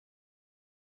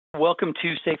Welcome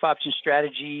to Safe Option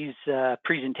Strategies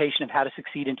presentation of how to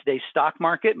succeed in today's stock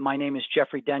market. My name is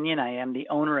Jeffrey Dunyan. I am the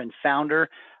owner and founder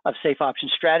of Safe Option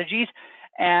Strategies.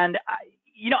 And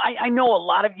I know a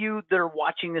lot of you that are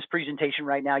watching this presentation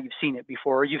right now, you've seen it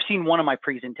before, or you've seen one of my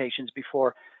presentations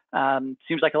before.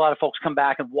 Seems like a lot of folks come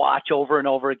back and watch over and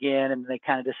over again, and they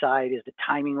kind of decide, is the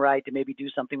timing right to maybe do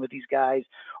something with these guys,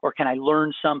 or can I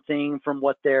learn something from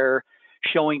what they're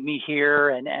showing me here?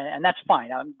 And that's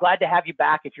fine. I'm glad to have you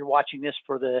back if you're watching this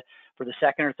for the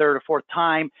second or third or fourth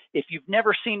time. If you've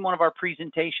never seen one of our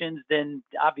presentations, then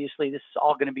obviously this is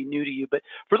all going to be new to you. But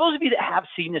for those of you that have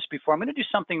seen this before, I'm going to do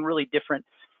something really different.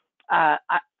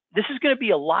 This is going to be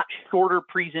a lot shorter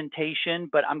presentation,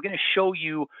 but I'm going to show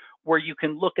you where you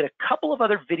can look at a couple of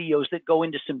other videos that go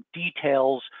into some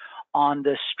details on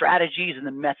the strategies and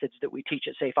the methods that we teach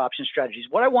at Safe Option Strategies.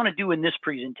 What I want to do in this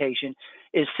presentation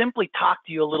is simply talk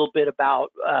to you a little bit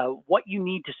about what you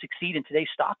need to succeed in today's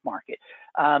stock market.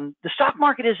 The stock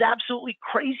market is absolutely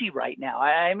crazy right now.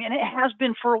 I mean, it has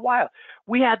been for a while.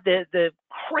 We had the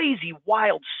crazy,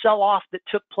 wild sell-off that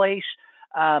took place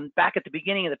back at the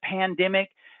beginning of the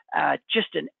pandemic.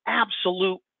 Just an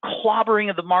absolute clobbering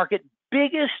of the market,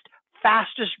 biggest,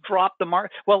 fastest drop the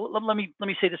market. Well, let me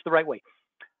say this the right way.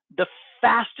 The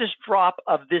fastest drop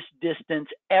of this distance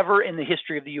ever in the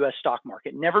history of the U.S. stock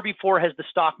market. Never before has the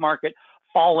stock market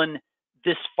fallen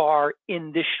this far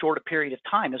in this short a period of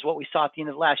time, is what we saw at the end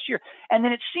of last year. And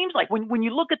then it seems like when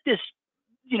you look at this,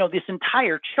 this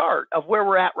entire chart of where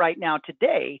we're at right now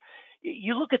today,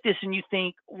 you look at this and you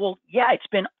think, well, yeah, it's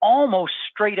been almost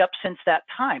straight up since that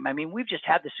time. I mean, we've just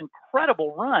had this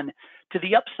incredible run to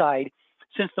the upside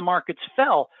since the markets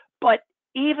fell. But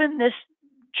even this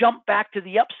jump back to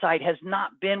the upside has not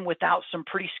been without some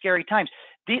pretty scary times.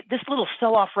 This little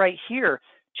sell-off right here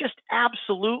just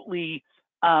absolutely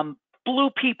blew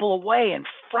people away and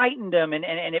frightened them, and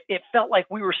it felt like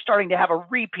we were starting to have a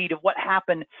repeat of what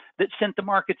happened that sent the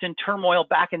markets in turmoil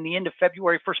back in the end of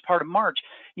February, first part of March.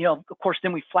 Of course,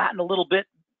 then we flattened a little bit,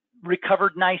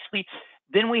 recovered nicely.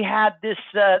 Then we had this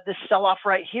sell-off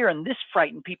right here, and this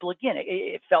frightened people again.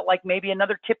 It felt like maybe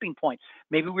another tipping point.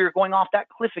 Maybe we were going off that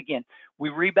cliff again. We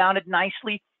rebounded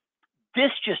nicely.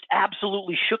 This just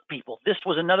absolutely shook people. This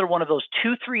was another one of those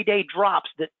 2-3 day drops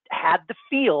that had the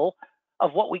feel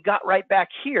of what we got right back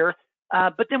here,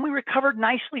 but then we recovered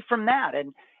nicely from that.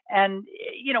 And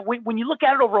when you look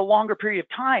at it over a longer period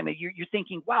of time, you're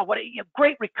thinking, wow, what a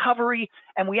great recovery.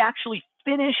 And we actually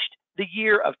finished the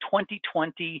year of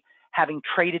 2020 having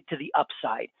traded to the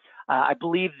upside. I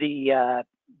believe the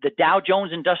Dow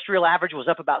Jones Industrial Average was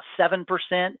up about 7%.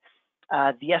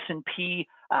 The S&P,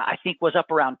 I think, was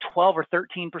up around 12 or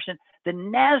 13%. The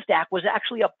NASDAQ was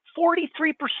actually up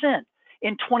 43%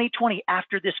 in 2020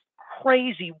 after this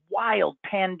crazy, wild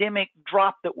pandemic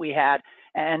drop that we had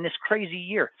and this crazy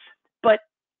year. But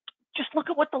just look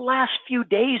at what the last few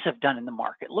days have done in the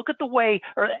market. Look at the way,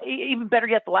 or even better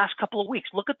yet, the last couple of weeks.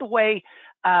 Look at the way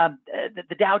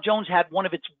the Dow Jones had one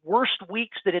of its worst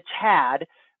weeks that it's had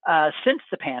since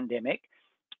the pandemic,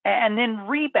 and then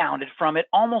rebounded from it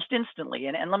almost instantly.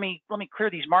 And let me clear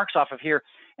these marks off of here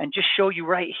and just show you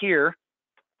right here,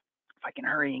 if I can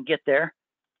hurry and get there.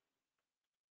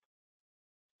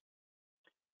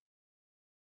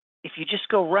 If you just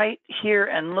go right here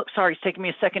and look, sorry, it's taking me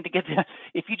a second to get there.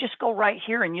 If you just go right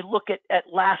here and you look at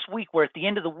last week, where at the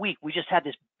end of the week, we just had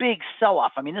this big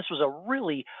sell-off. I mean, this was a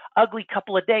really ugly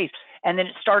couple of days. And then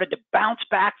it started to bounce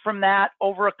back from that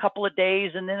over a couple of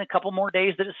days, and then a couple more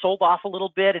days that it sold off a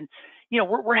little bit. And,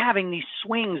 we're having these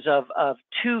swings of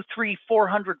 200, 300,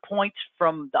 400 points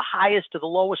from the highest to the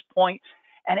lowest point.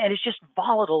 And it's just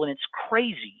volatile and it's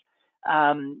crazy.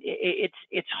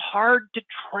 It's hard to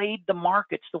trade the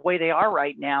markets the way they are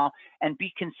right now and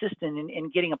be consistent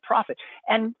in getting a profit.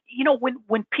 And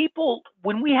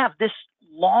when we have this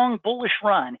long bullish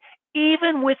run,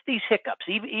 even with these hiccups,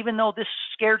 even though this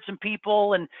scared some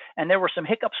people and there were some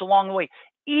hiccups along the way,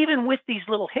 even with these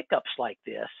little hiccups like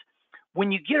this,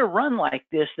 when you get a run like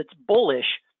this that's bullish,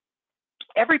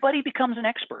 everybody becomes an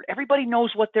expert. Everybody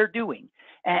knows what they're doing.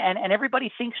 And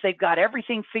everybody thinks they've got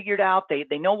everything figured out.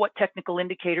 They know what technical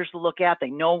indicators to look at. They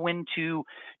know when to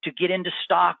get into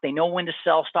stock. They know when to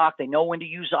sell stock. They know when to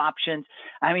use options.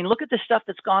 I mean, look at the stuff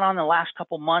that's gone on in the last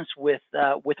couple months with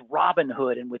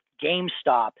Robinhood and with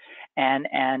GameStop and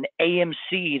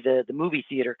AMC, the movie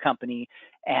theater company,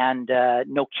 and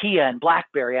Nokia and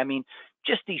BlackBerry. I mean,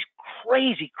 just these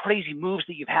crazy moves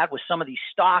that you've had with some of these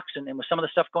stocks and with some of the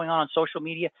stuff going on social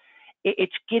media.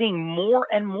 It's getting more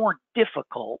and more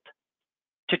difficult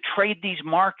to trade these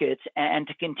markets and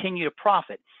to continue to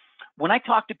profit. When I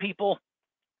talk to people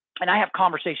and I have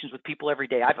conversations with people every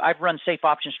day. I've run safe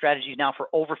option strategies now for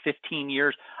over 15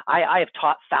 years. I have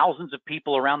taught thousands of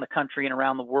people around the country and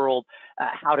around the world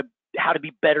how to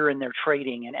be better in their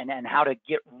trading and how to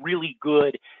get really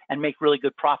good and make really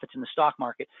good profits in the stock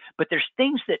market. But there's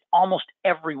things that almost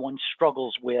everyone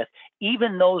struggles with,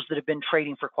 even those that have been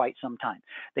trading for quite some time.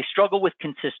 They struggle with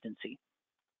consistency.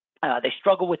 They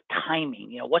struggle with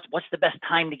timing. What's the best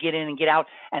time to get in and get out,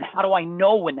 and how do I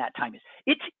know when that time is?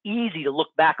 It's easy to look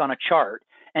back on a chart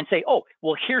and say, oh,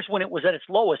 well, here's when it was at its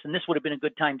lowest, and this would have been a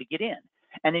good time to get in.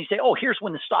 And then you say, oh, here's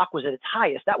when the stock was at its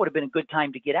highest. That would have been a good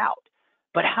time to get out.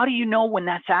 But how do you know when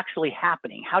that's actually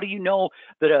happening? How do you know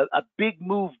that a big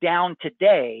move down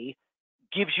today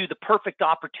gives you the perfect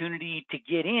opportunity to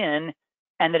get in,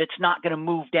 and that it's not going to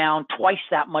move down twice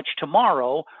that much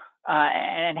tomorrow?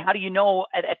 And how do you know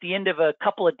at the end of a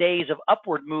couple of days of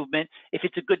upward movement if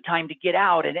it's a good time to get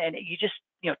out? And you just,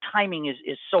 timing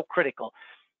is so critical.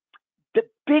 The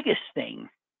biggest thing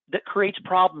that creates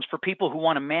problems for people who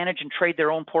want to manage and trade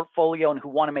their own portfolio and who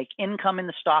want to make income in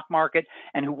the stock market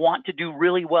and who want to do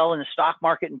really well in the stock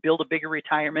market and build a bigger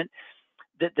retirement,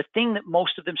 the thing that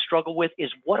most of them struggle with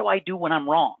is, what do I do when I'm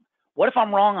wrong? What if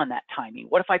I'm wrong on that timing?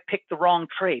 What if I pick the wrong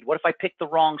trade? What if I pick the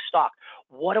wrong stock?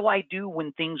 What do I do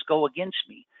when things go against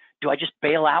me? Do I just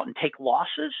bail out and take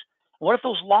losses? What if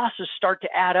those losses start to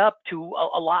add up to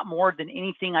a lot more than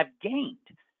anything I've gained?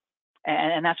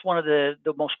 And that's one of the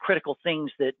most critical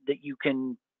things that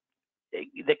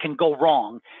can go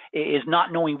wrong, is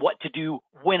not knowing what to do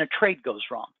when a trade goes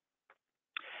wrong.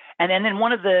 And then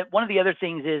one of the other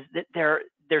things is that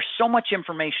there's so much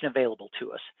information available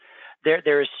to us.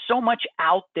 There is so much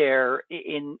out there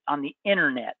on the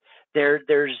internet.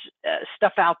 There's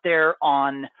stuff out there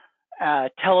on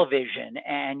television,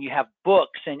 and you have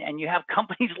books, and you have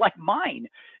companies like mine.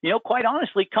 Quite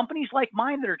honestly, companies like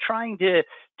mine that are trying to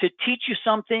teach you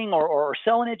something or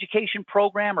sell an education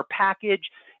program or package.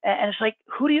 And it's like,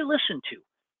 who do you listen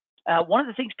to? One of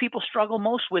the things people struggle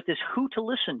most with is who to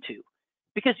listen to,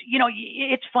 because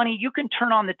it's funny. You can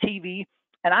turn on the TV.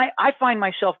 And I find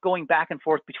myself going back and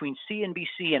forth between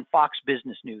CNBC and Fox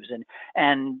Business News,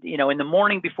 and in the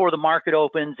morning before the market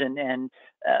opens, and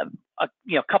a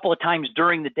couple of times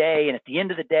during the day, and at the end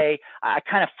of the day, I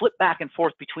kind of flip back and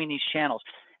forth between these channels.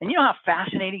 And you know how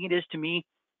fascinating it is to me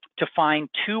to find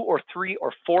 2 or 3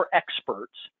 or 4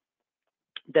 experts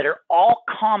that are all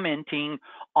commenting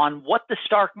on what the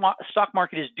stock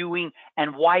market is doing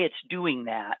and why it's doing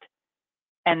that.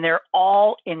 And they're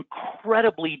all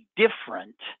incredibly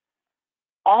different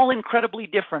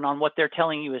on what they're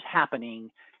telling you is happening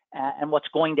and what's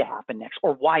going to happen next,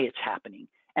 or why it's happening.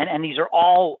 And these are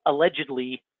all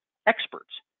allegedly experts.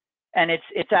 And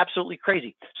it's absolutely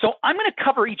crazy. So I'm going to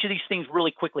cover each of these things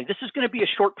really quickly. This is going to be a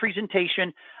short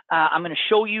presentation. I'm going to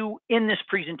show you in this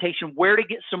presentation where to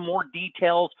get some more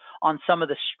details on some of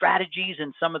the strategies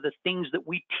and some of the things that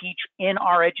we teach in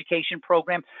our education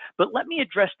program. But let me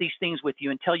address these things with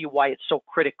you and tell you why it's so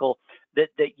critical that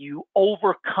you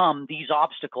overcome these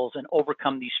obstacles and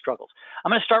overcome these struggles.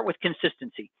 I'm going to start with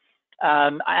consistency.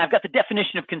 I've got the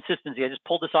definition of consistency. I just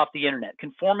pulled this off the internet.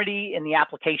 Conformity in the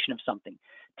application of something.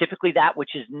 Typically that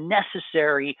which is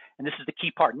necessary, and this is the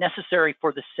key part, necessary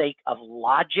for the sake of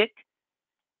logic,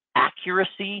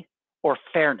 accuracy, or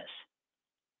fairness.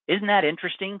 Isn't that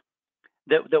interesting?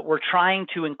 That we're trying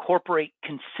to incorporate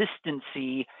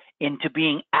consistency into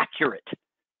being accurate.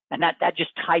 And that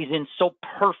just ties in so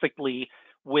perfectly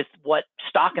with what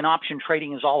stock and option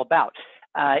trading is all about.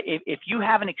 If you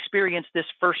haven't experienced this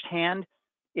firsthand,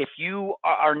 if you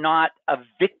are not a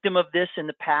victim of this in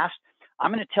the past,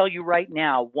 I'm going to tell you right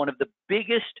now, one of the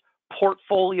biggest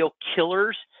portfolio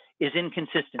killers is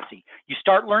inconsistency. You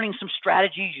start learning some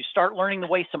strategies, you start learning the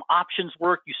way some options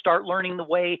work, you start learning the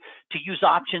way to use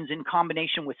options in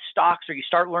combination with stocks, or you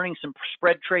start learning some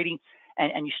spread trading,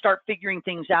 and you start figuring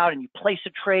things out, and you place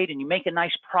a trade and you make a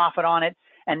nice profit on it.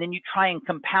 And then you try and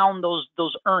compound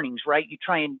those earnings, right? You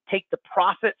try and take the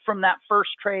profit from that first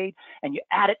trade and you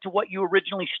add it to what you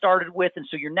originally started with. And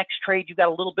so your next trade, you got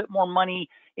a little bit more money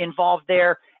involved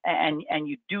there. And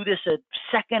you do this a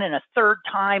second and a third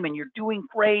time, and you're doing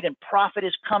great, and profit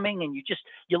is coming, and you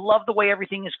love the way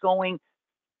everything is going.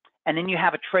 And then you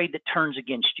have a trade that turns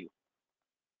against you,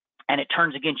 and it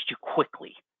turns against you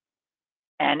quickly.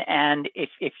 And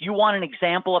if you want an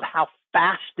example of how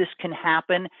fast this can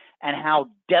happen and how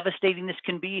devastating this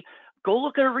can be, go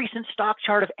look at a recent stock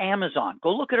chart of Amazon.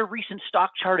 Go look at a recent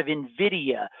stock chart of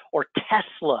NVIDIA or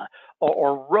Tesla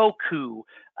or Roku.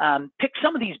 Pick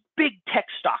some of these big tech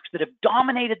stocks that have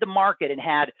dominated the market and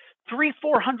had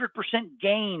 300–400%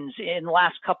 gains in the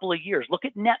last couple of years. Look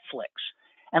at Netflix.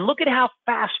 And look at how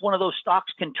fast one of those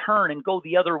stocks can turn and go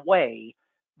the other way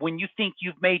when you think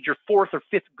you've made your fourth or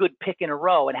fifth good pick in a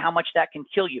row, and how much that can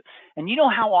kill you. And you know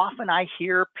how often I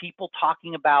hear people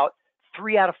talking about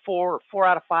 3 out of 4 or 4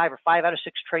 out of 5 or 5 out of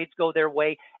 6 trades go their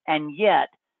way, and yet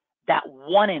that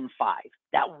 1 in 5,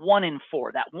 that 1 in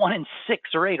 4, that 1 in 6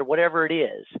 or 8 or whatever it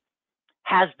is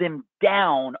has them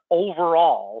down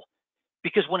overall.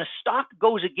 Because when a stock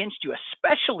goes against you,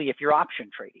 especially if you're option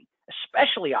trading,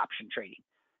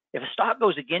 if a stock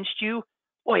goes against you,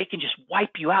 boy, it can just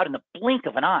wipe you out in the blink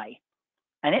of an eye.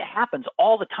 And it happens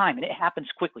all the time, and it happens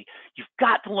quickly. You've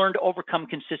got to learn to overcome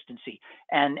consistency.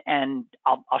 And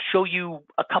I'll show you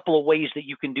a couple of ways that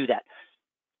you can do that.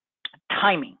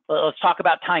 Timing. Let's talk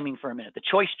about timing for a minute. The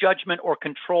choice, judgment, or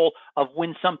control of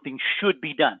when something should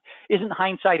be done. Isn't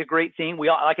hindsight a great thing?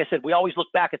 Like I said, we always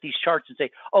look back at these charts and say,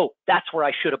 oh, that's where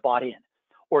I should have bought in,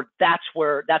 or that's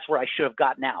where I should have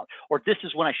gotten out, or this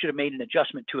is when I should have made an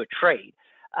adjustment to a trade.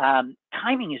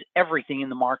 Timing is everything in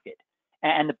the market.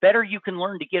 And the better you can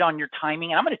learn to get on your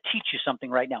timing, and I'm going to teach you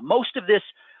something right now. Most of this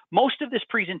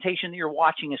presentation that you're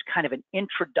watching is kind of an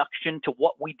introduction to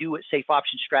what we do at Safe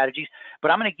Option Strategies, but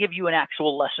I'm going to give you an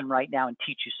actual lesson right now and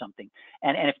teach you something.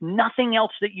 And if nothing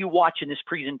else that you watch in this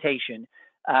presentation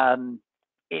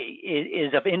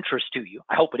is of interest to you,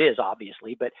 I hope it is,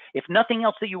 obviously, but if nothing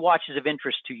else that you watch is of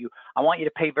interest to you, I want you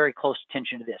to pay very close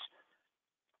attention to this.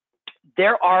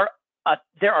 There are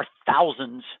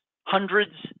thousands,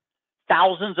 hundreds,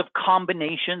 thousands of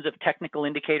combinations of technical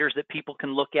indicators that people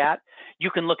can look at. You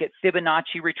can look at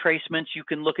Fibonacci retracements. You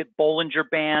can look at Bollinger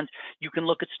Bands. You can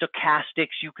look at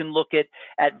stochastics. You can look at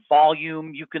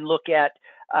volume. You can look at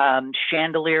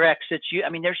chandelier exits. I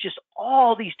mean, there's just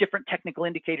all these different technical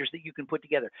indicators that you can put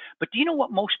together. But do you know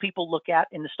what most people look at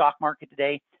in the stock market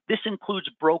today? This includes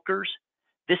brokers.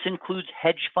 This includes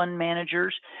hedge fund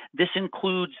managers. This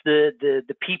includes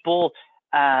the people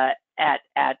at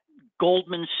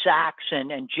Goldman Sachs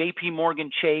and JP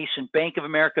Morgan Chase and Bank of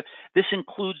America. This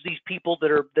includes these people that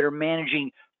are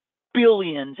managing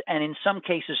billions and in some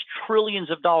cases trillions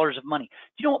of dollars of money.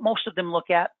 Do you know what most of them look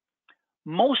at?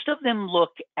 Most of them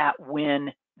look at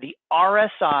when the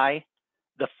RSI,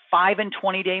 the 5 and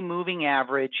 20-day moving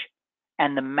average,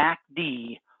 and the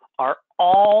MACD are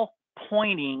all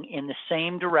pointing in the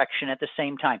same direction at the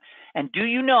same time. And do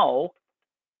you know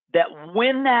that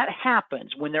when that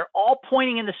happens, when they're all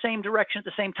pointing in the same direction at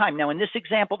the same time? Now, in this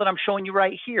example that I'm showing you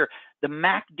right here, the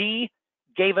MACD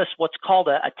gave us what's called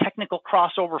a technical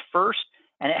crossover first,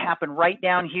 and it happened right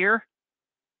down here.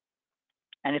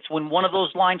 And it's when one of those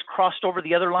lines crossed over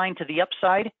the other line to the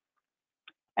upside.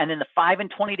 And then the 5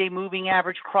 and 20-day moving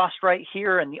average crossed right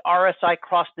here, and the RSI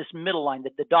crossed this middle line.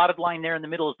 The dotted line there in the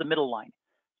middle is the middle line.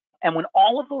 And when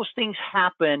all of those things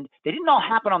happened, they didn't all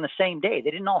happen on the same day.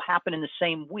 They didn't all happen in the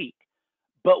same week.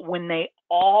 But when they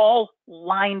all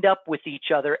lined up with each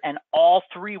other and all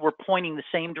three were pointing the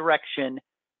same direction,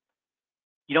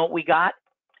 you know what we got?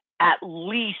 At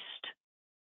least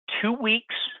 2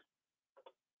 weeks.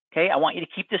 Okay, I want you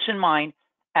to keep this in mind.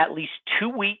 At least 2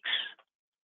 weeks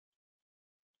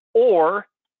or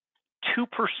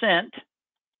 2%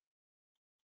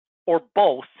 or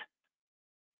both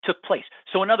took place.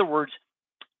 So in other words,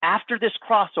 after this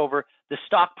crossover, the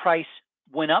stock price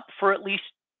went up for at least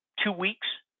 2 weeks,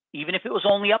 even if it was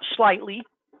only up slightly,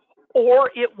 or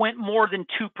it went more than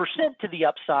 2% to the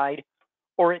upside,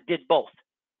 or it did both.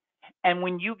 And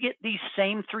when you get these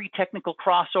same three technical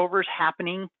crossovers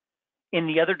happening in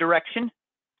the other direction,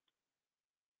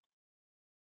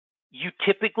 you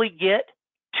typically get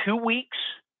 2 weeks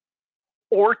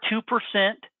or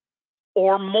 2%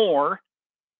 or more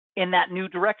in that new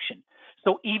direction.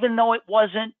 So even though it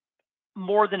wasn't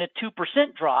more than a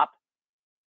 2% drop,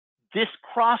 this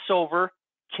crossover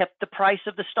kept the price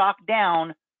of the stock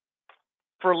down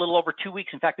for a little over 2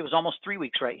 weeks. In fact, it was almost 3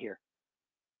 weeks right here.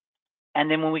 And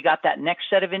then when we got that next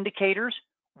set of indicators,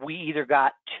 we either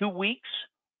got 2 weeks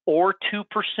or 2%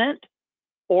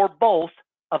 or both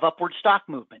of upward stock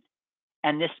movement.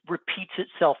 And this repeats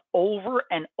itself over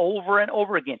and over and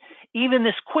over again. Even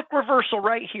this quick reversal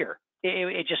right here,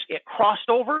 it crossed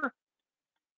over,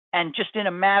 and just in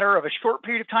a matter of a short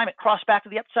period of time, it crossed back to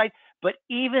the upside. But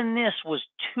even this was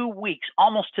 2 weeks,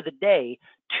 almost to the day,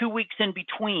 2 weeks in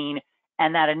between,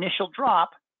 and that initial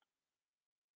drop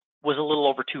was a little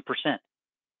over 2%.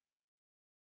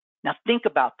 Now think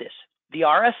about this. The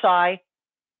RSI,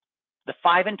 the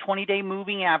 5 and 20-day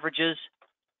moving averages,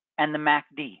 and the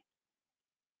MACD.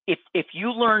 If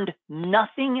you learned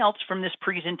nothing else from this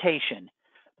presentation,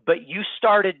 but you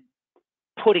started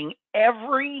putting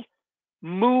every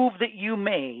move that you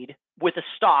made with a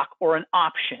stock or an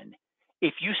option,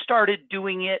 if you started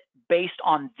doing it based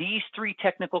on these three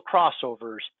technical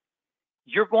crossovers,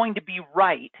 you're going to be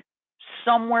right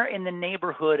somewhere in the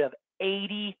neighborhood of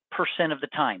 80% of the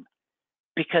time.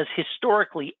 Because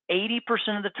historically, 80%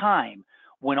 of the time,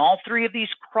 when all three of these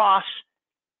cross,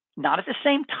 not at the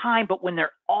same time, but when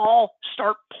they're all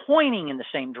start pointing in the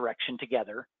same direction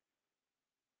together,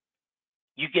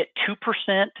 you get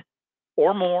 2%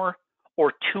 or more,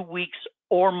 or 2 weeks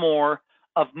or more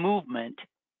of movement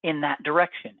in that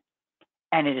direction.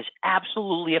 And it is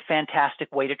absolutely a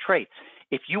fantastic way to trade.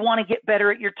 If you want to get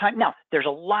better at your time, now there's a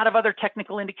lot of other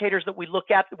technical indicators that we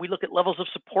look at. We look at levels of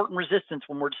support and resistance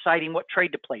when we're deciding what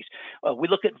trade to place. We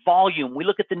look at volume. We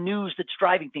look at the news that's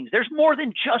driving things. There's more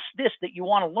than just this that you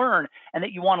want to learn and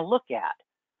that you want to look at.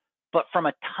 But from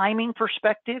a timing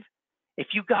perspective, if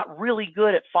you got really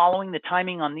good at following the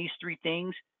timing on these three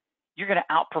things, you're going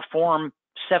to outperform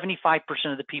 75%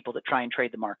 of the people that try and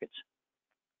trade the markets.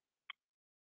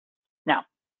 Now,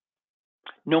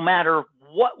 no matter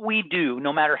what we do,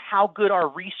 no matter how good our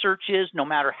research is, no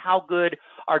matter how good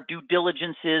our due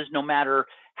diligence is, no matter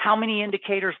how many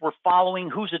indicators we're following,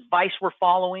 whose advice we're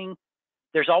following,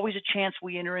 there's always a chance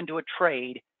we enter into a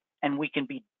trade and we can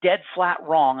be dead flat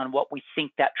wrong on what we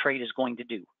think that trade is going to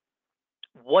do.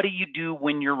 What do you do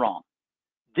when you're wrong?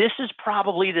 This is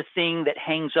probably the thing that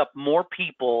hangs up more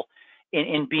people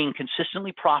in being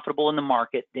consistently profitable in the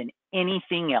market than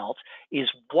anything else, is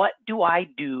what do I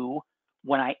do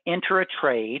when I enter a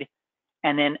trade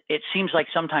and then it seems like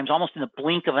sometimes almost in the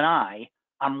blink of an eye,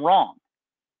 I'm wrong.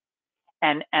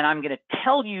 And I'm going to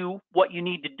tell you what you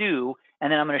need to do, and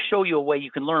then I'm going to show you a way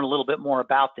you can learn a little bit more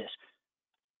about this.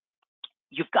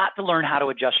 You've got to learn how to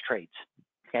adjust trades,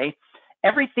 okay?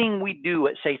 Everything we do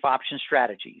at Safe Option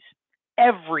Strategies,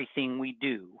 everything we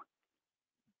do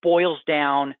boils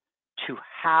down to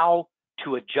how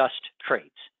to adjust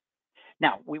trades.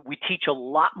 Now, we teach a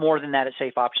lot more than that at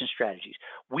Safe Option Strategies.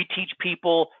 We teach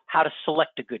people how to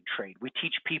select a good trade. We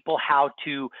teach people how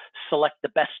to select the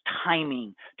best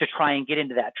timing to try and get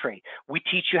into that trade. We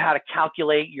teach you how to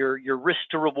calculate your risk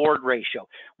to reward ratio.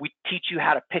 We teach you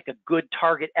how to pick a good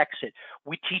target exit.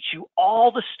 We teach you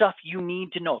all the stuff you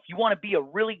need to know. If you want to be a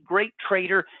really great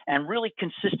trader and really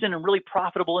consistent and really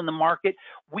profitable in the market,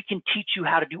 we can teach you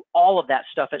how to do all of that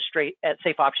stuff at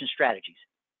Safe Option Strategies.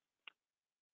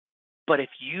 But if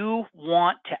you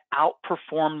want to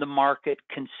outperform the market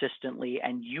consistently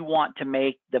and you want to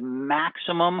make the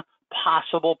maximum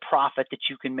possible profit that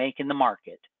you can make in the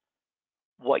market,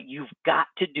 what you've got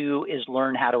to do is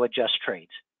learn how to adjust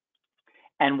trades.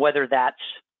 And whether that's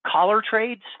collar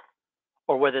trades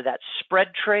or whether that's spread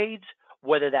trades,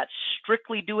 whether that's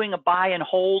strictly doing a buy and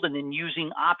hold and then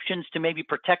using options to maybe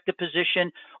protect the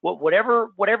position,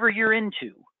 whatever you're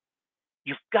into,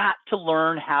 you've got to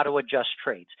learn how to adjust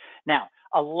trades. Now,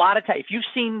 a lot of times, if you've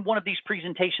seen one of these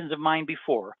presentations of mine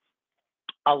before,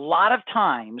 a lot of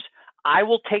times I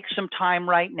will take some time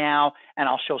right now and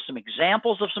I'll show some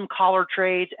examples of some collar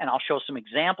trades and I'll show some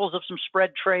examples of some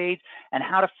spread trades and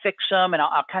how to fix them, and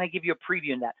I'll kind of give you a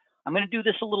preview in that. I'm going to do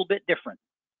this a little bit different.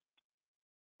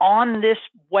 On this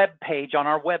web page, on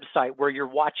our website where you're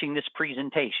watching this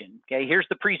presentation, okay, here's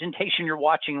the presentation you're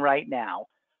watching right now.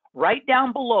 Right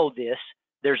down below this,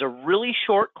 there's a really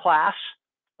short class,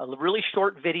 a really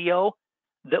short video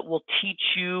that will teach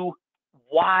you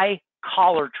why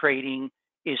collar trading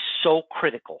is so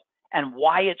critical and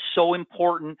why it's so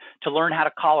important to learn how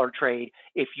to collar trade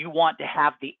if you want to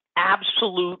have the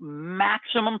absolute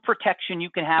maximum protection you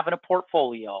can have in a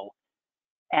portfolio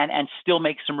and still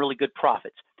make some really good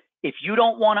profits. If you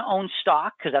don't want to own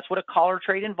stock, because that's what a collar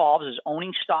trade involves, is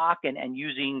owning stock and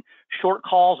using short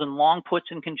calls and long puts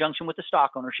in conjunction with the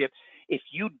stock ownership. If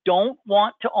you don't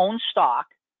want to own stock,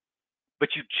 but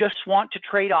you just want to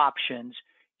trade options,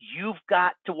 you've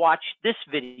got to watch this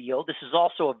video. This is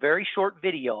also a very short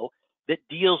video that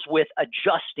deals with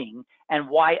adjusting and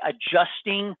why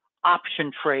adjusting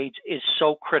option trades is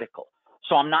so critical.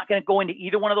 So I'm not going to go into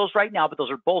either one of those right now, but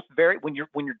those are both very, when you're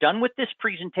done with this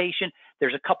presentation,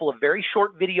 there's a couple of very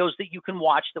short videos that you can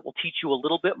watch that will teach you a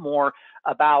little bit more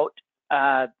about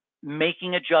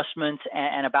making adjustments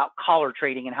and about collar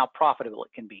trading and how profitable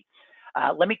it can be.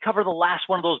 Let me cover the last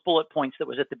one of those bullet points that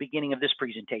was at the beginning of this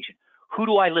presentation. Who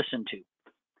do I listen to?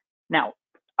 Now,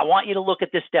 I want you to look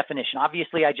at this definition.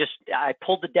 Obviously, I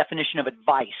pulled the definition of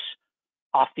advice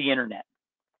off the internet.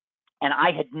 And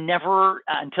I had never,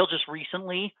 until just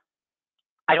recently,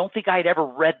 I don't think I'd ever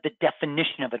read the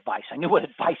definition of advice. I knew what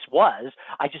advice was.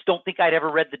 I just don't think I'd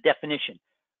ever read the definition.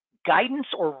 Guidance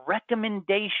or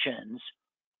recommendations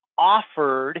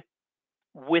offered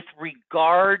with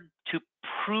regard to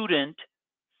prudent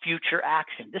future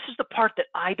action. This is the part that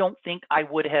I don't think I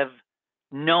would have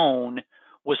known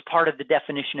was part of the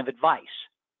definition of advice.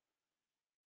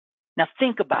 Now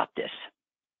think about this.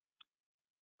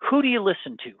 Who do you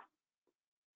listen to?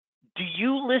 Do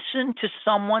you listen to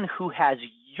someone who has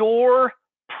your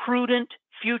prudent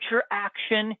future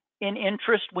action in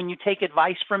interest when you take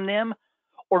advice from them?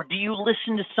 Or do you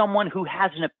listen to someone who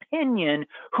has an opinion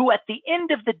who at the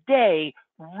end of the day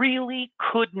really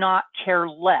could not care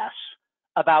less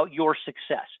about your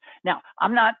success? Now,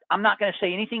 I'm not going to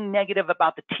say anything negative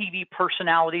about the TV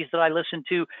personalities that I listen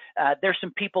to. There's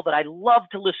some people that I love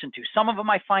to listen to. Some of them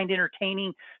I find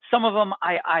entertaining. Some of them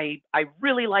I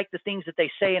really like the things that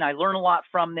they say and I learn a lot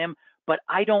from them, but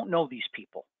I don't know these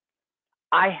people.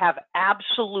 I have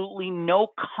absolutely no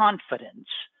confidence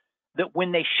that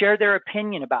when they share their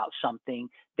opinion about something,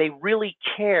 they really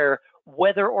care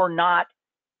whether or not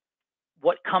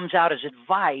what comes out as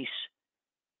advice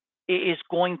is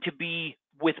going to be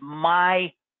with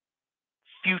my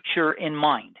future in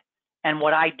mind and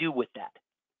what I do with that.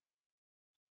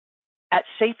 At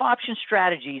Safe Option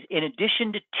Strategies, in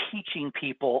addition to teaching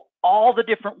people all the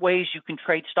different ways you can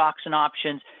trade stocks and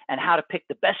options and how to pick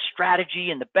the best strategy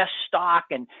and the best stock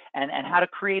and how to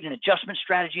create an adjustment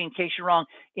strategy in case you're wrong,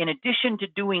 in addition to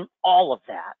doing all of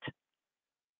that,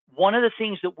 one of the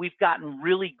things that we've gotten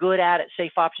really good at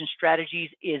Safe Option Strategies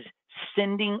is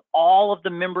sending all of the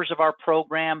members of our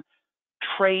program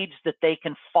trades that they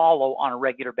can follow on a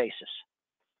regular basis.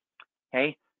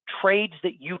 Okay? Trades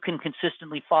that you can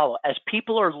consistently follow. As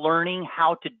people are learning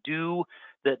how to do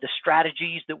the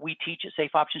strategies that we teach at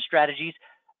Safe Option Strategies,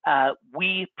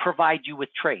 we provide you with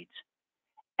trades.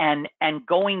 And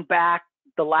going back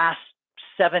the last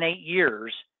 7-8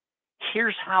 years,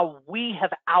 here's how we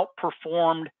have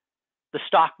outperformed the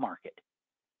stock market.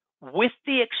 With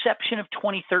the exception of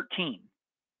 2013,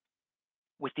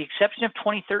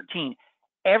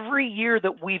 every year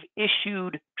that we've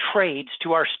issued trades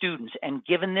to our students and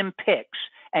given them picks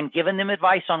and given them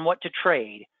advice on what to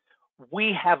trade,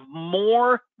 we have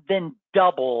more than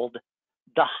doubled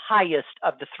the highest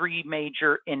of the 3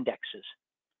 major indexes.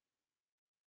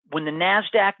 When the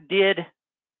NASDAQ did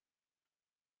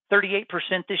 38%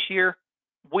 this year,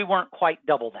 we weren't quite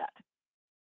double that.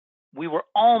 We were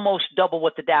almost double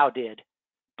what the Dow did.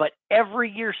 But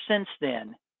every year since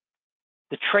then,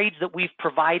 the trades that we've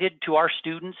provided to our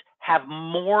students have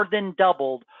more than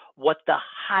doubled what the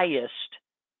highest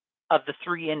of the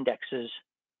 3 indexes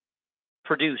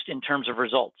produced in terms of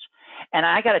results. And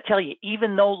I got to tell you,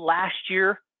 even though last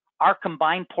year our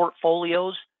combined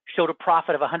portfolios showed a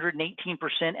profit of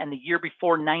 118% and the year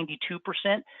before 92%,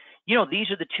 you know, these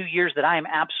are the 2 years that I am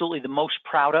absolutely the most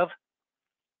proud of.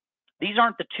 These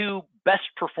aren't the 2 best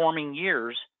performing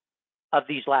years of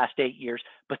these last 8 years,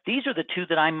 but these are the 2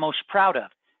 that I'm most proud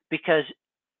of, because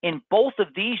in both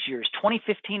of these years,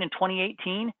 2015 and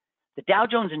 2018, the Dow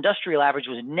Jones Industrial Average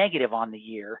was negative on the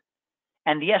year,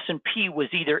 and the S&P was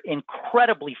either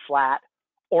incredibly flat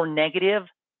or negative,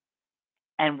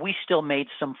 and we still made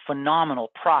some phenomenal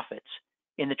profits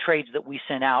in the trades that we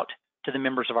sent out to the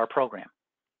members of our program.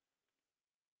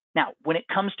 Now, when it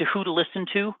comes to who to listen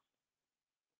to,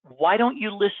 why don't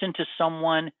you listen to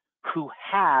someone who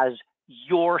has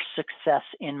your success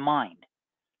in mind?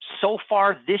 So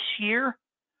far this year,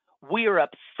 we are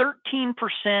up 13%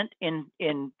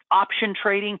 in option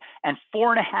trading and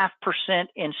 4.5%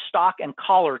 in stock and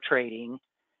collar trading.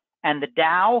 And the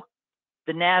Dow,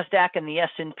 the NASDAQ, and the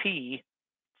S&P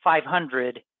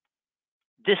 500,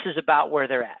 this is about where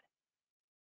they're at.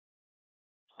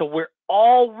 So we're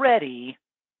already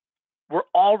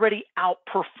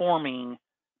outperforming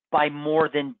by more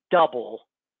than double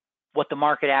what the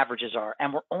market averages are.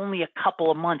 And we're only a couple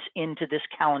of months into this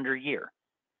calendar year.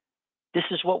 This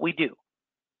is what we do.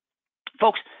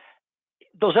 Folks,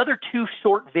 those other 2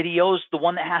 short videos, the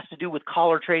one that has to do with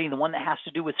collar trading, the one that has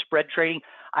to do with spread trading,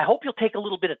 I hope you'll take a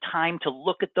little bit of time to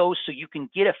look at those so you can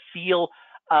get a feel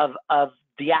of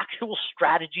the actual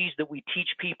strategies that we teach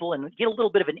people and get a little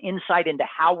bit of an insight into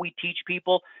how we teach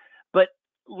people. But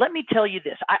let me tell you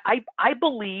this, I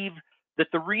believe that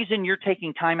the reason you're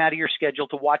taking time out of your schedule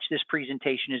to watch this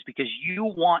presentation is because you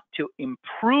want to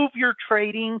improve your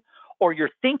trading, or you're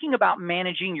thinking about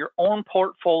managing your own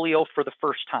portfolio for the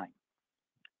first time.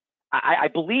 I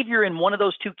believe you're in one of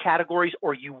those 2 categories,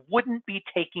 or you wouldn't be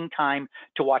taking time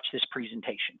to watch this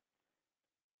presentation.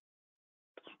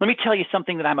 Let me tell you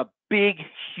something that I'm a big,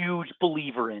 huge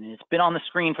believer in, and it's been on the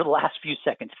screen for the last few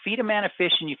seconds. Feed a man a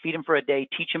fish and you feed him for a day.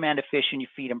 Teach a man to fish and you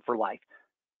feed him for life.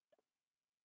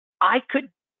 I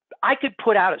could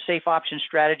put out at Safe Option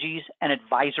Strategies an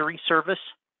advisory service.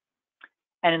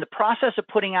 And in the process of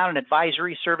putting out an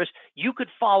advisory service, you could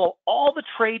follow all the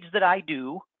trades that I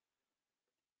do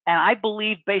And I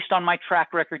believe based on my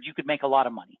track record, you could make a lot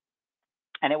of money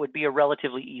and it would be a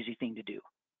relatively easy thing to do.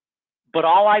 But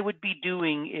all I would be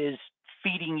doing is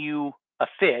feeding you a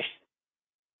fish.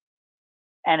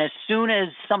 And as soon as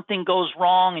something goes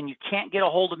wrong and you can't get a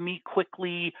hold of me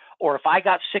quickly, or if I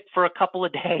got sick for a couple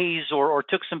of days or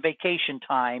took some vacation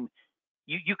time,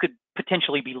 you could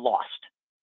potentially be lost.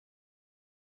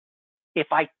 If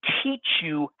I teach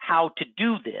you how to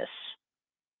do this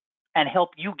and help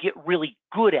you get really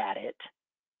good at it,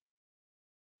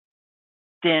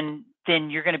 then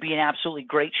you're going to be in absolutely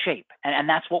great shape. And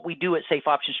that's what we do at Safe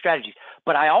Option Strategies.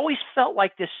 But I always felt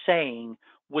like this saying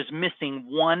was missing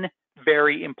one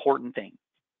very important thing.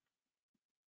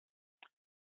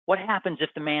 What happens if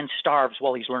the man starves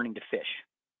while he's learning to fish?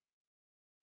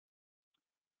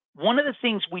 One of the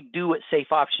things we do at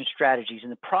Safe Option Strategies in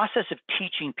the process of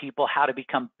teaching people how to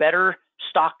become better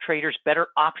stock traders, better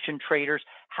option traders,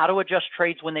 how to adjust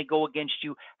trades when they go against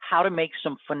you, how to make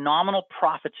some phenomenal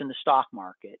profits in the stock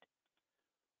market,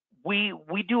 we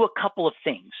do a couple of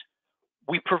things.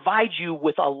 We provide you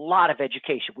with a lot of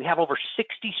education. We have over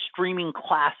 60 streaming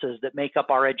classes that make up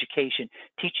our education,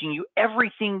 teaching you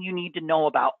everything you need to know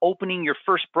about opening your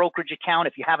first brokerage account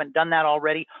if you haven't done that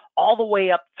already, all the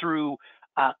way up through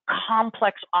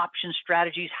complex option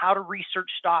strategies, how to research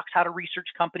stocks, how to research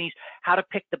companies, how to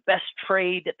pick the best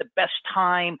trade at the best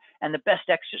time and the best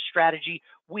exit strategy.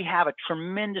 We have a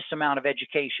tremendous amount of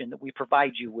education that we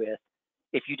provide you with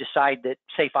if you decide that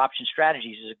Safe Option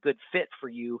Strategies is a good fit for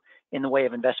you in the way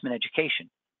of investment education.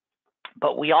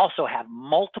 But we also have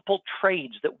multiple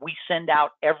trades that we send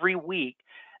out every week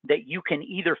that you can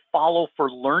either follow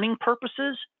for learning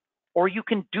purposes or you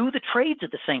can do the trades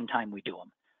at the same time we do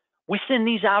them. We send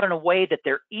these out in a way that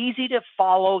they're easy to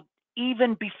follow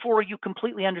even before you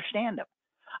completely understand them.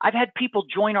 I've had people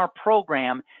join our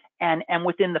program and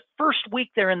within the first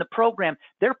week they're in the program,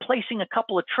 they're placing a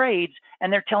couple of trades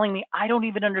and they're telling me, I don't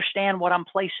even understand what I'm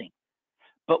placing.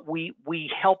 But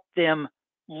we help them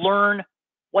learn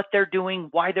what they're doing,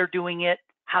 why they're doing it,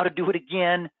 how to do it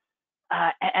again,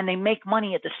 and they make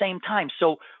money at the same time.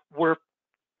 So we're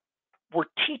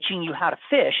teaching you how to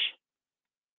fish,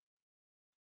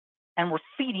 and we're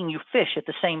feeding you fish at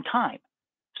the same time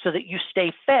so that you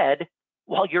stay fed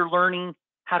while you're learning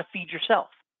how to feed yourself.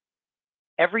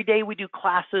 Every day we do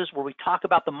classes where we talk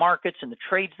about the markets and the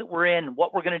trades that we're in and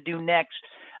what we're going to do next.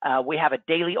 We have a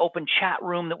daily open chat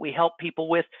room that we help people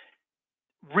with.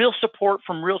 Real support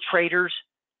from real traders.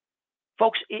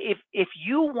 Folks, if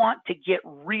you want to get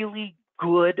really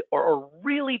good or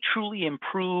really truly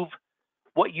improve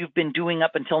what you've been doing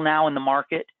up until now in the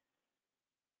market,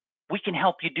 we can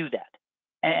help you do that.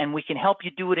 And we can help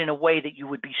you do it in a way that you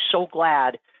would be so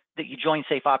glad that you joined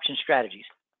Safe Option Strategies.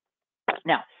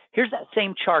 Now, here's that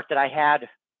same chart that I had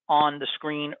on the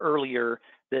screen earlier,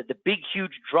 the big,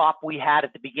 huge drop we had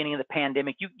at the beginning of the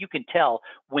pandemic. You can tell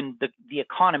when the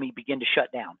economy began to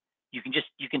shut down. You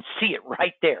can see it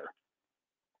right there.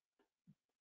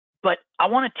 But I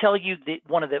want to tell you that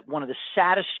one of the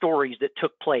saddest stories that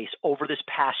took place over this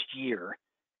past year,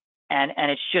 and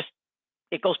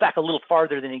it goes back a little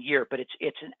farther than a year, but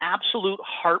it's an absolute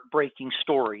heartbreaking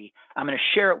story. I'm going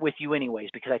to share it with you anyways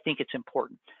because I think it's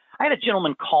important. I had a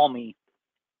gentleman call me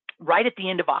right at the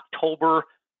end of October,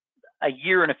 a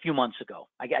year and a few months ago.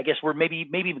 I guess we're maybe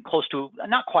even close to,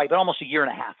 not quite, but almost a year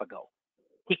and a half ago.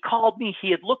 He called me. He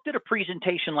had looked at a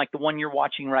presentation like the one you're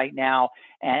watching right now,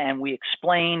 and we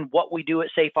explained what we do at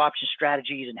Safe Option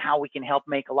Strategies and how we can help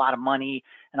make a lot of money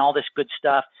and all this good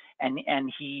stuff. And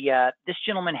this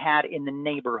gentleman had in the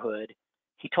neighborhood,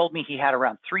 he told me he had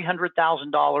around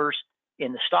 $300,000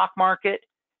 in the stock market,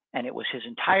 and it was his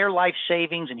entire life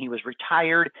savings, and he was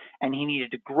retired, and he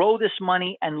needed to grow this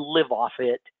money and live off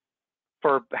it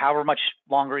for however much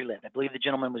longer he lived. I believe the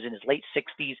gentleman was in his late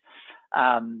 60s,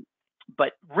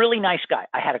 but really nice guy.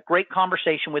 I had a great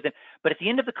conversation with him, but at the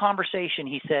end of the conversation,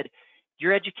 he said,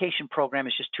 your education program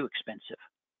is just too expensive.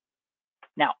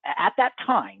 Now, at that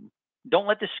time, don't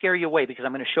let this scare you away because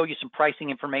I'm going to show you some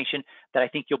pricing information that I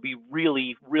think you'll be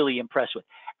really, really impressed with.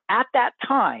 At that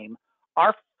time,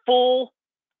 our full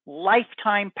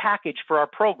lifetime package for our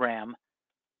program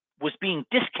was being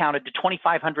discounted to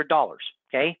 $2,500,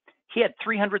 okay? He had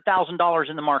 $300,000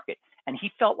 in the market, and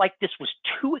he felt like this was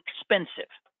too expensive.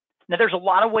 Now, there's a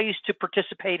lot of ways to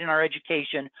participate in our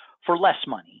education for less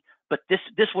money, but this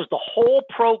was the whole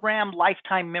program,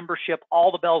 lifetime membership,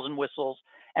 all the bells and whistles,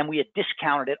 and we had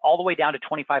discounted it all the way down to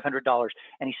 $2,500,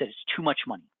 and he said, it's too much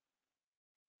money.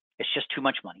 It's just too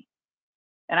much money.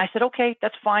 And I said, okay,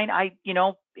 that's fine.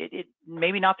 It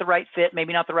maybe not the right fit,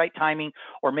 maybe not the right timing,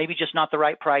 or maybe just not the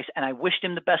right price. And I wished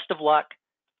him the best of luck.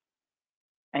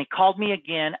 And he called me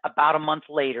again about a month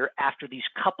later after these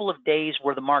couple of days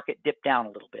where the market dipped down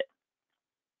a little bit.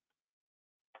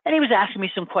 And he was asking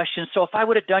me some questions. So if I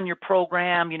would have done your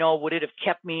program, would it have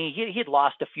kept me? He had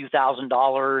lost a few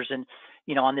 $1,000s and,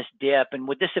 on this dip. And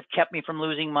would this have kept me from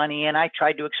losing money? And I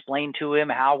tried to explain to him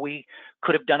how we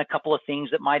could have done a couple of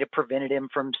things that might have prevented him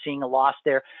from seeing a loss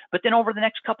there. But then over the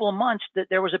next couple of months,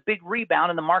 there was a big rebound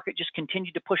and the market just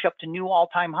continued to push up to new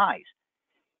all-time highs.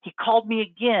 He called me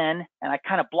again, and I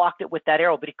kind of blocked it with that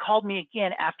arrow, but he called me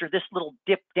again after this little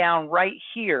dip down right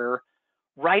here,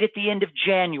 right at the end of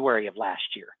January of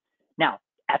last year. Now,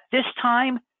 at this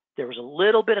time, there was a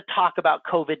little bit of talk about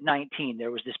COVID-19. There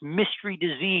was this mystery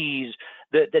disease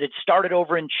that had started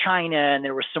over in China, and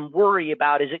there was some worry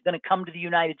about, is it going to come to the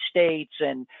United States?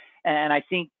 And I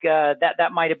think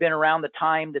that might have been around the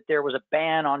time that there was a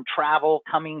ban on travel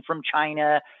coming from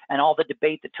China and all the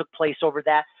debate that took place over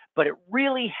that. But it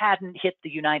really hadn't hit the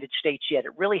United States yet.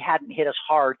 It really hadn't hit us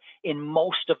hard in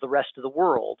most of the rest of the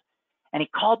world. And he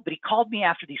called me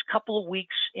after these couple of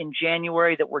weeks in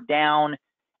January that were down,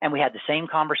 and we had the same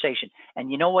conversation. And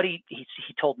you know what? He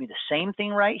told me the same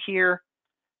thing right here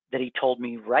that he told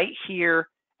me right here,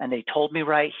 and they told me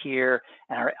right here,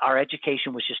 and our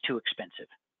education was just too expensive.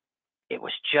 It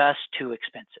was just too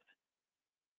expensive.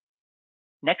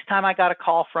 Next time I got a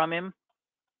call from him,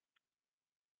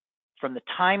 from the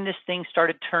time this thing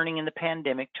started turning in the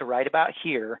pandemic to right about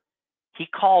here, he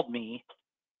called me,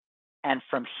 and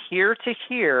from here to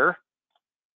here,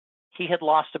 he had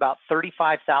lost about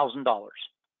 $35,000.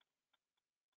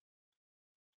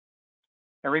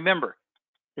 And remember,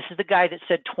 this is the guy that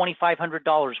said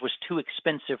 $2,500 was too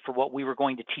expensive for what we were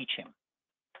going to teach him.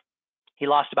 He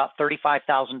lost about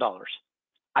 $35,000.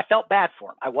 I felt bad for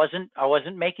him. I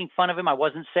wasn't making fun of him. I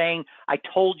wasn't saying I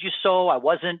told you so.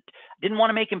 Didn't want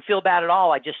to make him feel bad at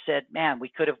all. I just said, man, we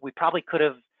probably could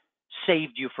have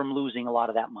saved you from losing a lot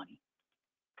of that money.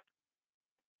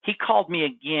 He called me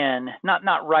again,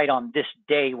 not right on this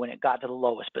day when it got to the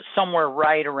lowest, but somewhere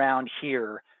right around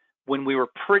here when we were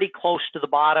pretty close to the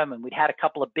bottom, and we'd had a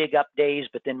couple of big up days,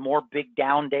 but then more big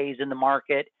down days in the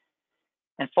market.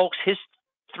 And folks, his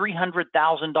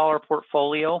 $300,000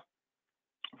 portfolio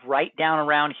right down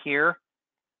around here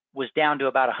was down to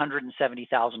about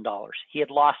 $170,000. He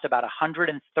had lost about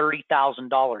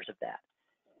 $130,000 of that.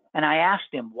 And I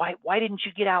asked him, why didn't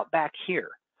you get out back here?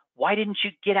 Why didn't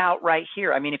you get out right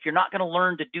here? I mean, if you're not going to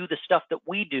learn to do the stuff that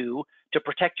we do to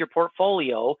protect your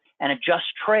portfolio and adjust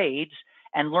trades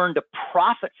and learn to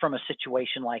profit from a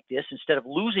situation like this instead of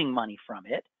losing money from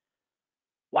it,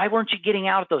 why weren't you getting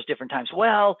out at those different times?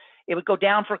 Well, it would go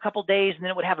down for a couple of days and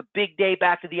then it would have a big day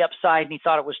back to the upside and he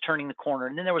thought it was turning the corner.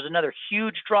 And then there was another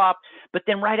huge drop, but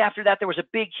then right after that, there was a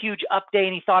big, huge up day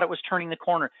and he thought it was turning the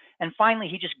corner. And finally,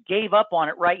 he just gave up on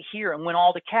it right here and went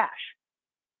all to cash.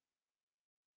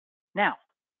 Now,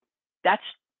 that's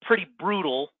pretty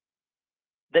brutal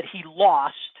that he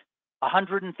lost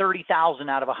 $130,000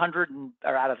 out of a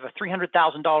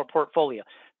 $300,000 portfolio.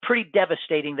 Pretty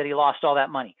devastating that he lost all that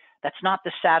money. That's not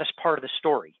the saddest part of the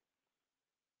story.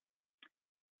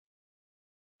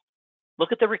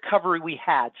 Look at the recovery we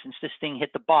had since this thing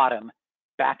hit the bottom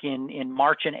back in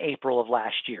March and April of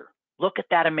last year. Look at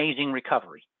that amazing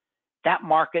recovery. That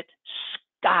market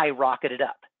skyrocketed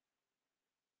up.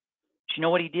 Do you know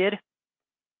what he did?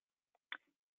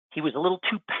 He was a little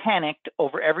too panicked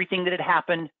over everything that had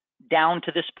happened down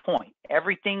to this point.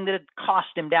 Everything that had cost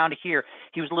him down to here,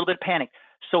 he was a little bit panicked.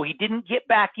 So he didn't get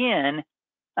back in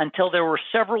until there were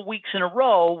several weeks in a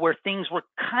row where things were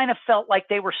kind of felt like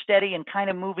they were steady and kind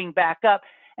of moving back up.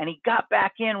 And he got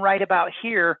back in right about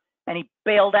here and he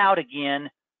bailed out again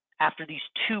after these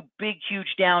two big,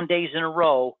 huge down days in a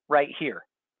row right here.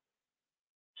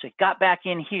 So he got back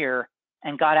in here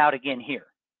and got out again here.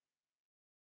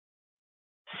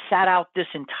 Sat out this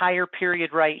entire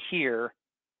period right here.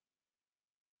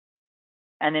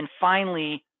 And then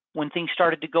finally, when things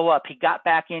started to go up, he got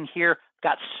back in here,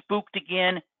 got spooked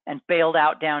again, and bailed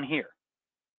out down here.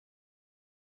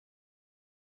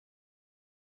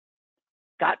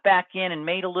 Got back in and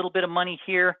made a little bit of money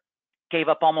here, gave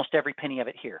up almost every penny of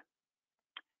it here.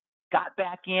 Got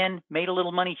back in, made a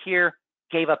little money here,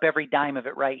 gave up every dime of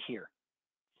it right here.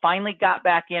 Finally got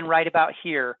back in right about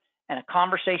here, and a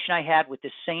conversation I had with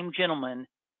this same gentleman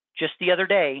just the other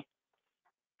day,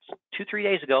 2-3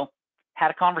 days ago,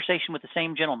 had a conversation with the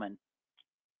same gentleman.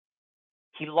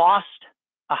 He lost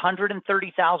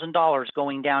 $130,000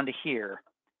 going down to here.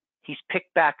 He's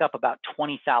picked back up about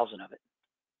 20,000 of it.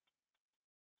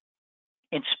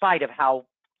 In spite of how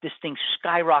this thing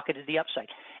skyrocketed to the upside.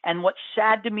 And what's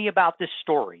sad to me about this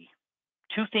story,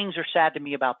 two things are sad to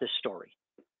me about this story.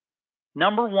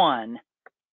 Number one,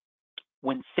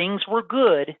 when things were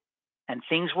good and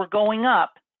things were going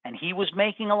up and he was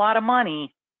making a lot of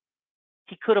money,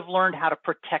 he could have learned how to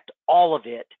protect all of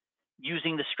it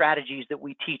using the strategies that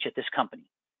we teach at this company.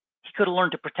 He could have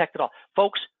learned to protect it all.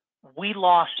 Folks, we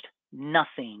lost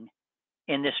nothing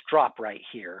in this drop right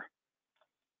here,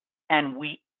 and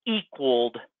we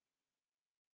equaled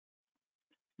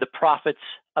the profits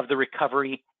of the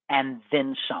recovery and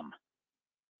then some.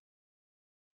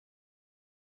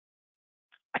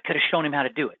 I could have shown him how to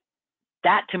do it.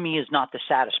 That to me is not the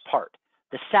saddest part.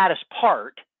 The saddest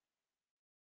part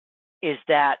is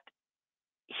that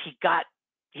he got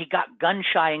gun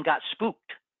shy and got spooked.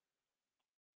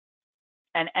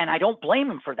 And I don't blame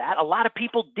him for that. A lot of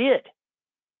people did.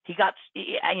 He got,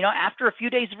 after a few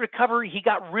days of recovery, he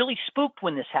got really spooked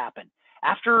when this happened.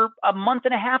 After a month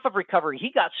and a half of recovery,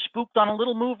 he got spooked on a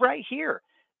little move right here.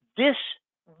 This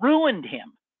ruined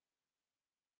him.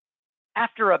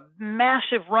 After a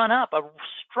massive run up, a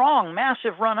strong,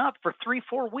 massive run up for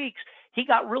 3-4 weeks, he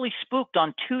got really spooked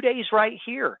on 2 days right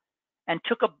here and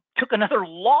took another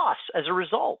loss as a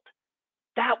result.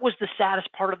 That was the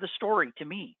saddest part of the story to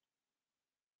me.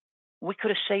 We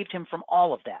could have saved him from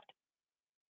all of that.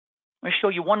 Let me show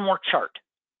you one more chart.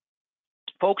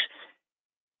 Folks,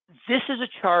 this is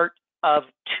a chart of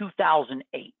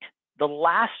 2008. The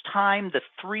last time the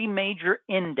three major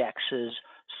indexes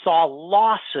saw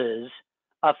losses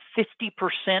of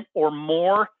 50% or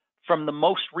more from the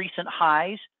most recent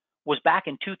highs was back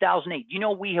in 2008. You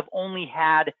know, we have only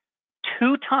had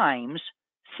 2 times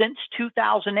since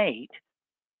 2008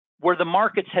 where the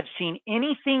markets have seen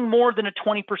anything more than a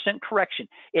 20% correction.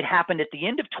 It happened at the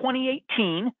end of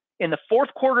 2018. In the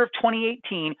fourth quarter of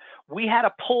 2018, we had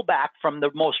a pullback from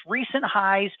the most recent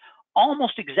highs,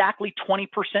 almost exactly 20%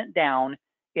 down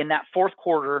in that fourth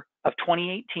quarter of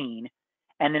 2018.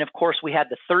 And then, of course, we had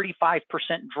the 35%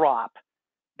 drop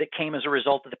that came as a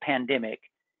result of the pandemic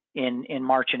in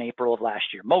March and April of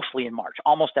last year, mostly in March.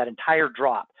 Almost that entire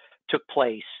drop took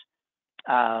place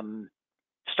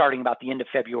starting about the end of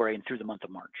February and through the month of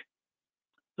March.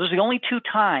 Those are the only 2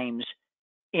 times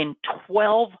in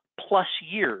 12 plus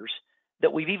years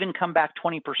that we've even come back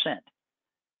 20%.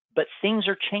 But things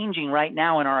are changing right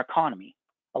now in our economy.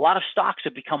 A lot of stocks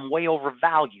have become way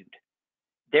overvalued.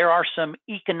 There are some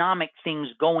economic things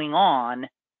going on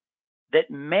that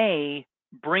may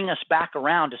bring us back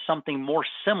around to something more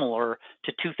similar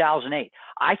to 2008.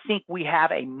 I think we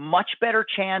have a much better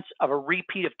chance of a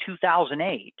repeat of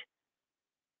 2008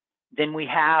 than we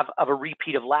have of a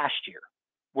repeat of last year,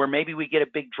 where maybe we get a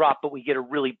big drop, but we get a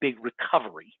really big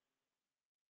recovery.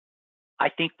 I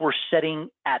think we're sitting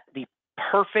at the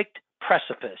perfect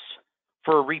precipice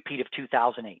for a repeat of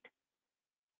 2008.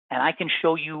 And I can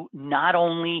show you not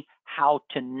only how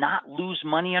to not lose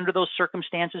money under those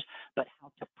circumstances, but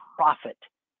how to profit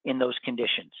in those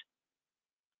conditions.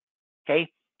 Okay,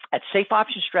 at Safe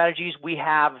Option Strategies, we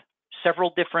have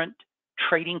several different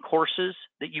trading courses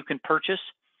that you can purchase.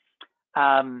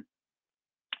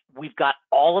 We've got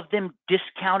all of them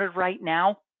discounted right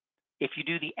now. If you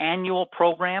do the annual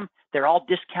program, they're all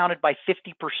discounted by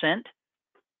 50%.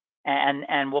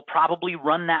 And we'll probably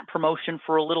run that promotion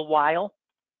for a little while.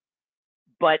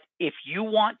 But if you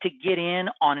want to get in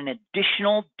on an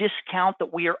additional discount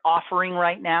that we are offering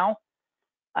right now,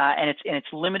 and it's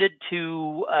limited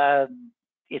to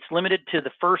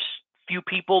the first few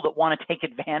people that want to take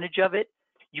advantage of it,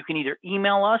 you can either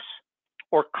email us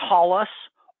or call us,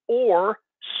 or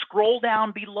scroll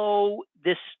down below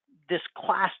this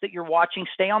class that you're watching.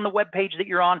 Stay on the web page that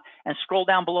you're on and scroll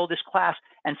down below this class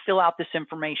and fill out this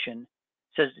information.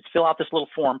 It says fill out this little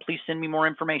form. Please send me more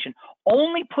information.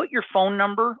 Only put your phone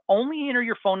number, only enter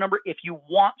your phone number if you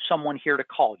want someone here to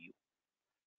call you.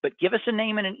 But give us a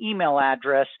name and an email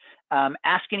address.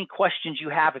 Ask any questions you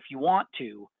have if you want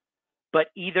to. But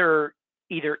either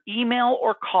email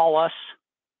or call us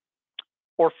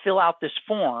or fill out this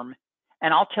form,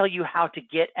 and I'll tell you how to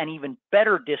get an even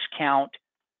better discount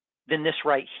than this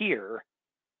right here.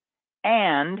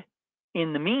 And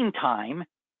in the meantime,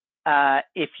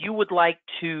 if you would like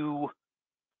to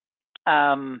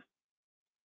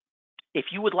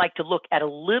look at a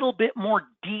little bit more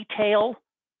detail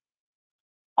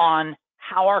on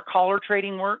how our collar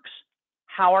trading works,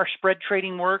 how our spread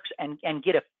trading works, and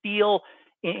get a feel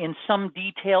in some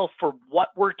detail for what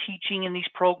we're teaching in these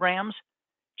programs,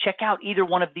 check out either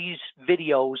one of these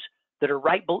videos that are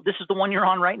right below. This is the one you're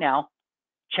on right now.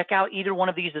 Check out either one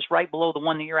of these that's right below the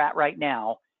one that you're at right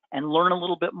now, and learn a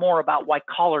little bit more about why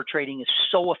collar trading is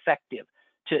so effective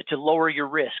to lower your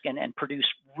risk and produce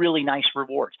really nice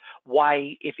rewards.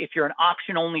 Why, if you're an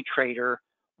option only trader,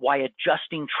 why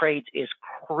adjusting trades is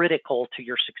critical to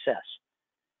your success.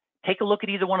 take a look at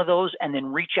either one of those and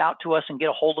then reach out to us and get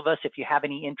a hold of us if you have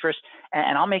any interest.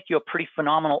 And I'll make you a pretty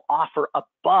phenomenal offer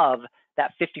above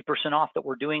that 50% off that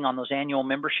we're doing on those annual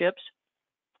memberships.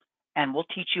 And we'll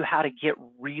teach you how to get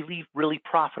really, really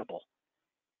profitable.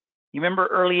 You remember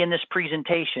early in this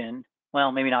presentation,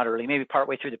 well, maybe not early, maybe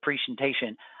partway through the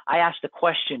presentation, I asked the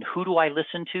question, who do I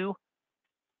listen to?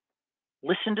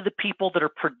 Listen to the people that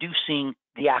are producing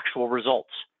the actual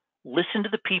results. Listen to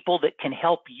the people that can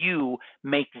help you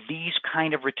make these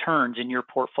kind of returns in your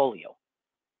portfolio.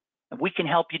 And we can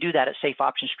help you do that at Safe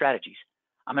Option Strategies.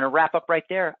 I'm going to wrap up right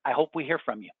there. I hope we hear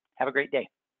from you. Have a great day.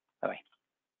 Bye-bye.